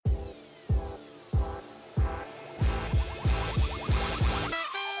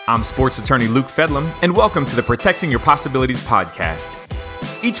I'm sports attorney Luke Fedlam, and welcome to the Protecting Your Possibilities podcast.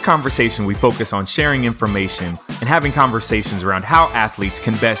 Each conversation, we focus on sharing information and having conversations around how athletes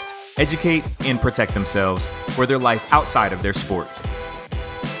can best educate and protect themselves for their life outside of their sport.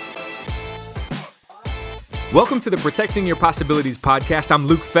 Welcome to the Protecting Your Possibilities podcast. I'm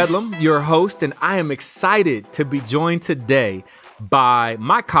Luke Fedlam, your host, and I am excited to be joined today by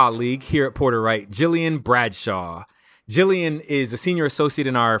my colleague here at Porter Wright, Jillian Bradshaw. Jillian is a senior associate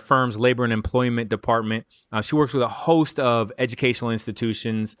in our firm's labor and employment department. She works with a host of educational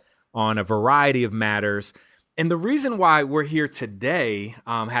institutions on a variety of matters. And the reason why we're here today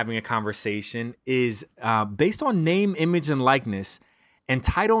having a conversation is based on name, image, and likeness and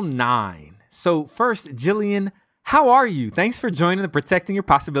Title IX. So first, Jillian, how are you? Thanks for joining the Protecting Your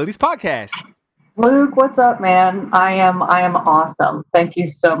Possibilities podcast. Luke, what's up, man? I am awesome. Thank you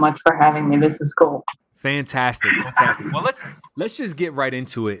so much for having me. This is cool. Fantastic. Well, let's just get right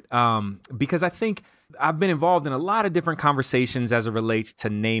into it because I think I've been involved in a lot of different conversations as it relates to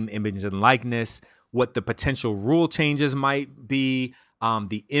name, image, and likeness, what the potential rule changes might be,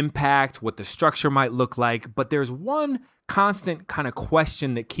 the impact, what the structure might look like. But there's one constant kind of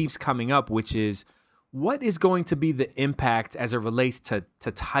question that keeps coming up, which is what is going to be the impact as it relates to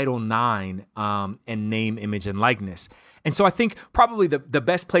Title IX and name, image, and likeness? And so I think probably the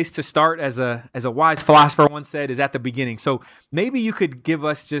best place to start, as a wise philosopher once said, is at the beginning. So maybe you could give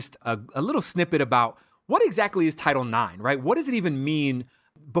us just a little snippet about what exactly is Title IX, right? What does it even mean?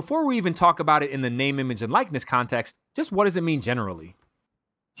 Before we even talk about it in the name, image, and likeness context, just what does it mean generally?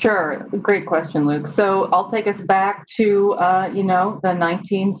 Sure. Great question, Luke. So I'll take us back to, the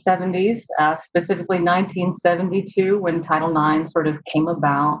 1970s, specifically 1972, when Title IX sort of came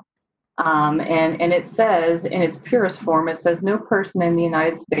about. And it says, in its purest form, it says, no person in the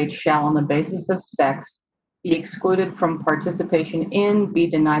United States shall, on the basis of sex, be excluded from participation in, be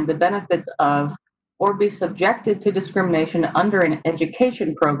denied the benefits of, or be subjected to discrimination under an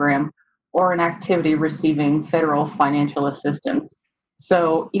education program or an activity receiving federal financial assistance.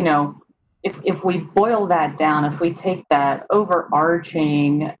 So, if we boil that down, if we take that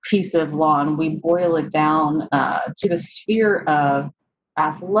overarching piece of law and we boil it down to the sphere of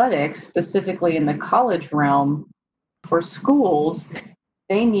athletics, specifically in the college realm, for schools,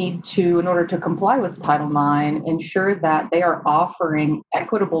 they need to, in order to comply with Title IX, ensure that they are offering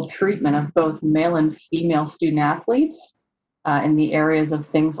equitable treatment of both male and female student athletes in the areas of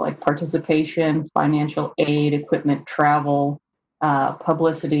things like participation, financial aid, equipment, travel,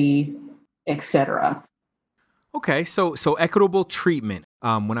 publicity, etc. Okay, so equitable treatment.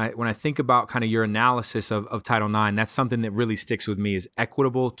 When I think about kind of your analysis of Title IX, that's something that really sticks with me is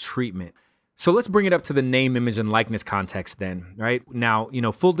equitable treatment. So let's bring it up to the name, image, and likeness context then, right? Now,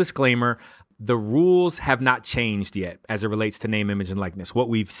 full disclaimer, the rules have not changed yet as it relates to name, image, and likeness. What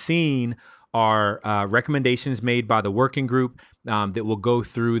we've seen are recommendations made by the working group that will go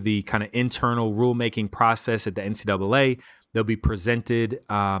through the kind of internal rulemaking process at the NCAA. They'll be presented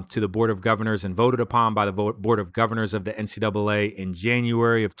to the Board of Governors and voted upon by the Board of Governors of the NCAA in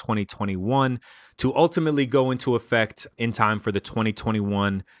January of 2021 to ultimately go into effect in time for the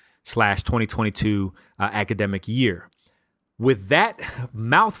 2021/2022 academic year. With that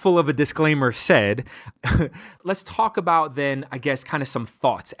mouthful of a disclaimer said, let's talk about then, I guess, kind of some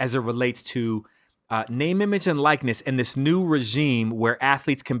thoughts as it relates to name, image, and likeness and this new regime where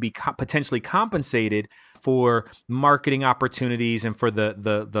athletes can be potentially compensated for marketing opportunities and for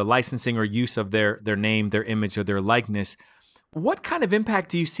the licensing or use of their name, their image, or their likeness. What kind of impact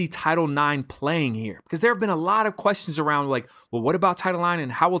do you see Title IX playing here? Because there have been a lot of questions around like, well, what about Title IX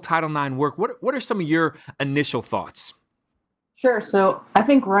and how will Title IX work? What are some of your initial thoughts? Sure. So I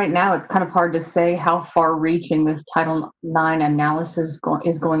think right now it's kind of hard to say how far-reaching this Title IX analysis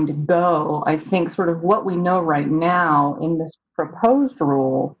is going to go. I think sort of what we know right now in this proposed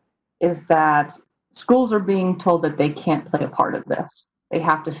rule is that schools are being told that they can't play a part of this. They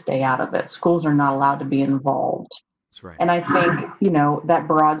have to stay out of it. Schools are not allowed to be involved. That's right. And I think, that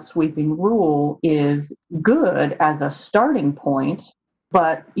broad sweeping rule is good as a starting point,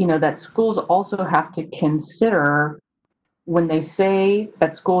 but, that schools also have to consider when they say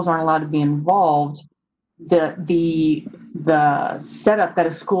that schools aren't allowed to be involved, the setup that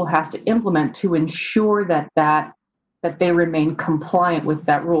a school has to implement to ensure that they remain compliant with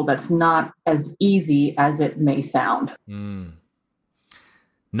that rule. That's not as easy as it may sound.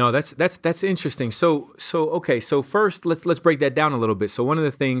 No, that's interesting. So okay. So first, let's break that down a little bit. So one of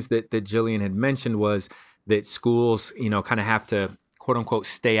the things that Jillian had mentioned was that schools, kind of have to quote unquote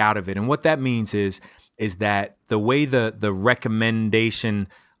stay out of it, and what that means is that the way the recommendation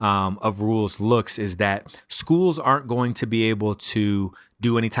of rules looks is that schools aren't going to be able to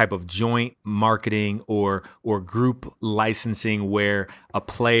do any type of joint marketing or group licensing where a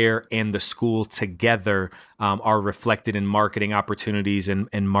player and the school together are reflected in marketing opportunities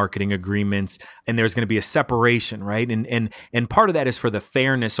and marketing agreements. And there's going to be a separation, right? And part of that is for the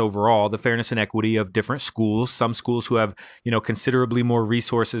fairness overall, the fairness and equity of different schools. Some schools who have, considerably more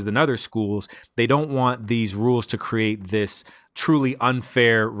resources than other schools, they don't want these rules to create this truly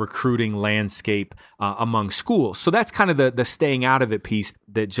unfair recruiting landscape among schools. So that's kind of the staying out of it piece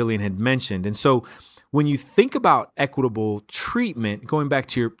that Jillian had mentioned. And so when you think about equitable treatment, going back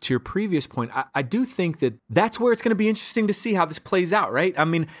to your previous point, I do think that that's where it's going to be interesting to see how this plays out, right? I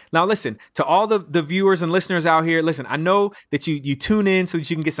mean, now listen, to all the viewers and listeners out here, listen, I know that you tune in so that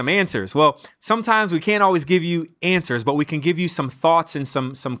you can get some answers. Well, sometimes we can't always give you answers, but we can give you some thoughts and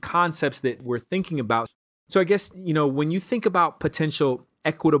some concepts that we're thinking about. So I guess, when you think about potential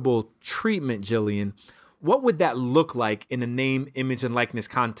equitable treatment, Jillian, what would that look like in a name, image, and likeness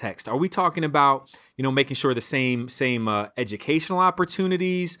context? Are we talking about, making sure the same educational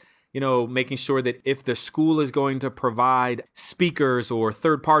opportunities, making sure that if the school is going to provide speakers or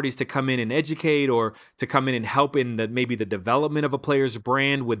third parties to come in and educate or to come in and help in maybe the development of a player's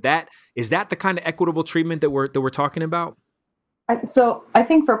brand, is that the kind of equitable treatment that we're talking about? So I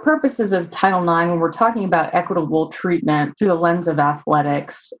think for purposes of Title IX, when we're talking about equitable treatment through the lens of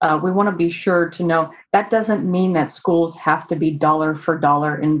athletics, we want to be sure to know that doesn't mean that schools have to be dollar for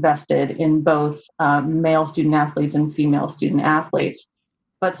dollar invested in both male student athletes and female student athletes.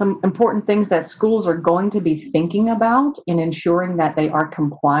 But some important things that schools are going to be thinking about in ensuring that they are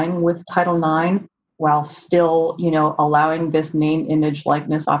complying with Title IX while still, allowing this name, image,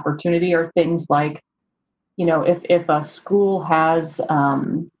 likeness opportunity are things like, if a school has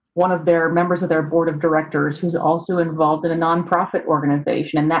one of their members of their board of directors who's also involved in a nonprofit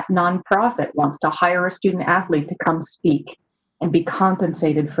organization, and that nonprofit wants to hire a student athlete to come speak and be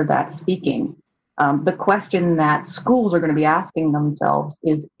compensated for that speaking, the question that schools are going to be asking themselves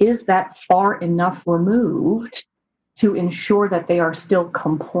is that far enough removed to ensure that they are still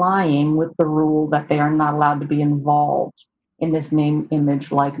complying with the rule that they are not allowed to be involved in this name,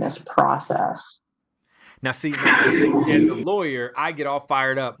 image, likeness process? Now, see, as a lawyer, I get all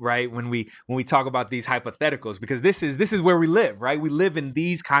fired up, right, when we talk about these hypotheticals, because this is where we live, right? We live in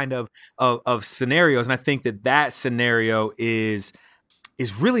these kind of scenarios, and I think that scenario is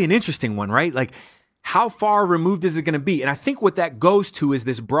really an interesting one, right? Like, how far removed is it going to be? And I think what that goes to is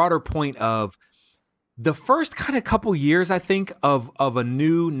this broader point of the first kind of couple years, I think, of a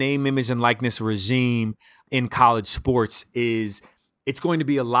new name, image, and likeness regime in college sports it's going to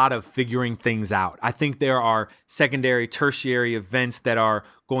be a lot of figuring things out. I think there are secondary, tertiary events that are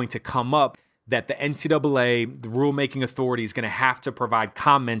going to come up that the NCAA, the rulemaking authority, is going to have to provide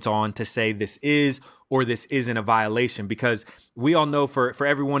comment on to say this is or this isn't a violation. Because we all know for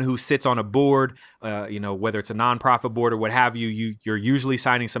everyone who sits on a board, whether it's a nonprofit board or what have you, you're usually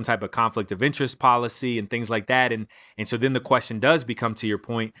signing some type of conflict of interest policy and things like that. And so then the question does become, to your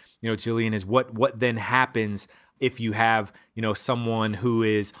point, Jillian, is what then happens if you have, someone who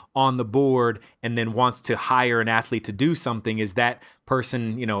is on the board and then wants to hire an athlete to do something? Is that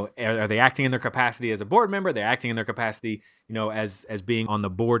person, are they acting in their capacity as a board member? They're acting in their capacity, as being on the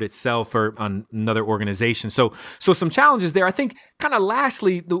board itself or on another organization. So some challenges there. I think kind of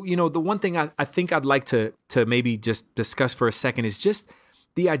lastly, the one thing I think I'd like to maybe just discuss for a second is just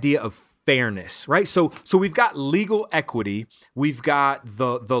the idea of fairness, right? So we've got legal equity, we've got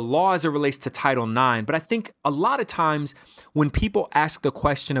the law as it relates to Title IX, but I think a lot of times when people ask the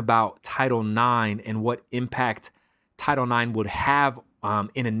question about Title IX and what impact Title IX would have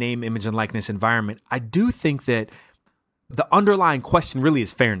in a name, image, and likeness environment, I do think that the underlying question really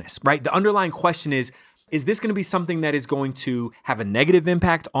is fairness, right? The underlying question is this going to be something that is going to have a negative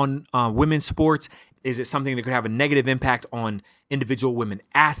impact on women's sports? Is it something that could have a negative impact on individual women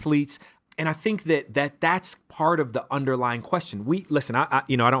athletes? And I think that's part of the underlying question. I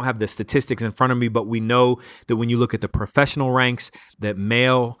don't have the statistics in front of me, but we know that when you look at the professional ranks, that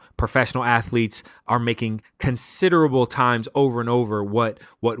male professional athletes are making considerable times over and over what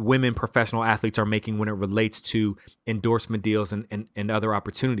women professional athletes are making when it relates to endorsement deals and other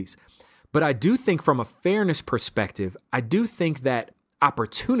opportunities. But I do think from a fairness perspective, I do think that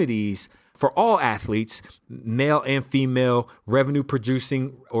opportunities for all athletes, male and female, revenue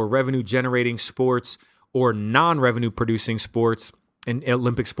producing or revenue generating sports or non-revenue producing sports and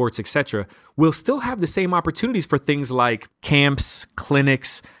Olympic sports, etc., will still have the same opportunities for things like camps,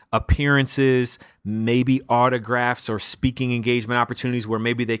 clinics, appearances, maybe autographs or speaking engagement opportunities where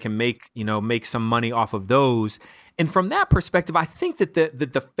maybe they can make some money off of those. And from that perspective, I think that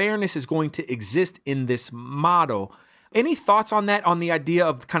the fairness is going to exist in this model. Any thoughts on that, on the idea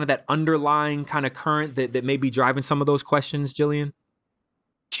of kind of that underlying kind of current that may be driving some of those questions, Jillian?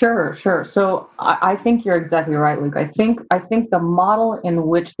 Sure, sure. So I think you're exactly right, Luke. I think the model in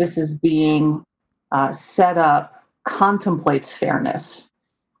which this is being set up contemplates fairness.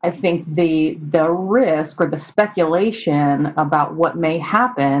 I think the risk or the speculation about what may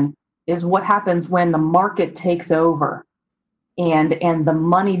happen is what happens when the market takes over and the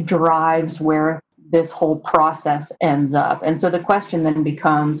money drives where this whole process ends up. And so the question then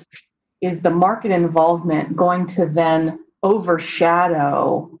becomes, is the market involvement going to then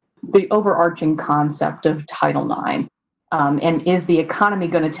overshadow the overarching concept of Title IX? And is the economy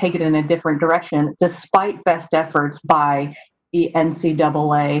going to take it in a different direction despite best efforts by the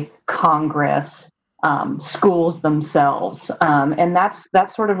NCAA, Congress, schools themselves? And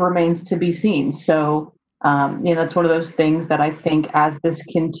that sort of remains to be seen. So, that's one of those things that I think as this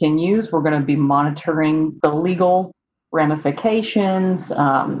continues, we're going to be monitoring the legal ramifications.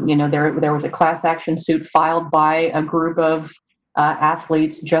 There was a class action suit filed by a group of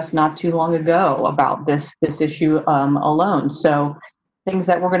athletes just not too long ago about this issue alone. So things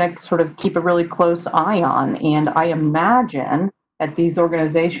that we're going to sort of keep a really close eye on. And I imagine that these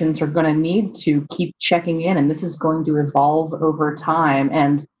organizations are going to need to keep checking in, and this is going to evolve over time.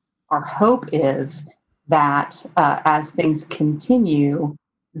 And our hope is that as things continue,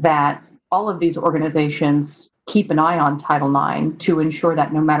 that all of these organizations keep an eye on Title IX to ensure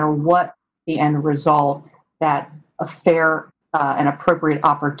that no matter what the end result, that a fair and appropriate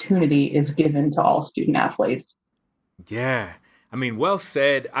opportunity is given to all student athletes. Yeah. I mean, well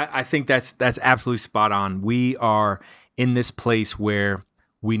said. I think that's absolutely spot on. We are in this place where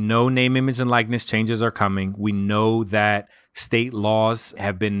we know name, image, and likeness changes are coming. We know that state laws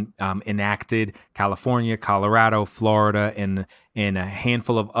have been enacted. California, Colorado, Florida, and a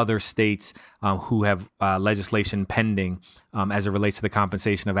handful of other states who have legislation pending as it relates to the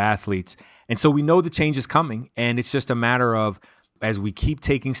compensation of athletes. And so we know the change is coming. And it's just a matter of, as we keep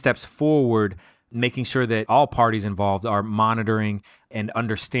taking steps forward, making sure that all parties involved are monitoring and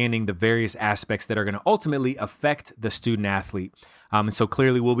understanding the various aspects that are going to ultimately affect the student athlete. And so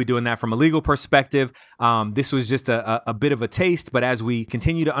clearly we'll be doing that from a legal perspective. This was just a bit of a taste, but as we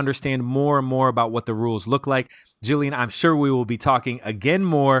continue to understand more and more about what the rules look like, Jillian, I'm sure we will be talking again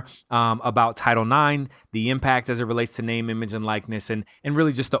more about Title IX, the impact as it relates to name, image, and likeness, and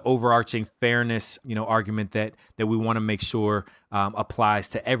really just the overarching fairness, argument that we want to make sure applies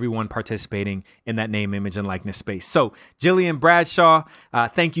to everyone participating in that name, image, and likeness space. So, Jillian Bradshaw,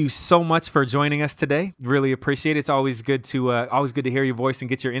 thank you so much for joining us today. Really appreciate it. It's always good to hear your voice and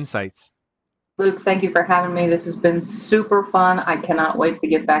get your insights. Luke, thank you for having me. This has been super fun. I cannot wait to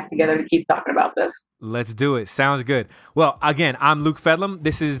get back together to keep talking about this. Let's do it. Sounds good. Well, again, I'm Luke Fedlam.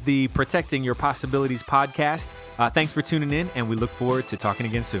 This is the Protecting Your Possibilities podcast. Thanks for tuning in, and we look forward to talking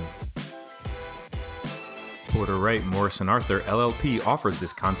again soon. Porter Wright Morrison Arthur LLP offers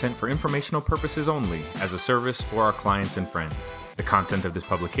this content for informational purposes only, as a service for our clients and friends. The content of this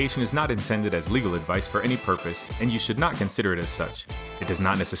publication is not intended as legal advice for any purpose, and you should not consider it as such. It does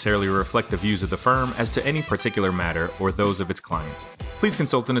not necessarily reflect the views of the firm as to any particular matter or those of its clients. Please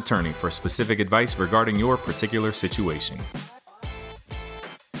consult an attorney for specific advice regarding your particular situation.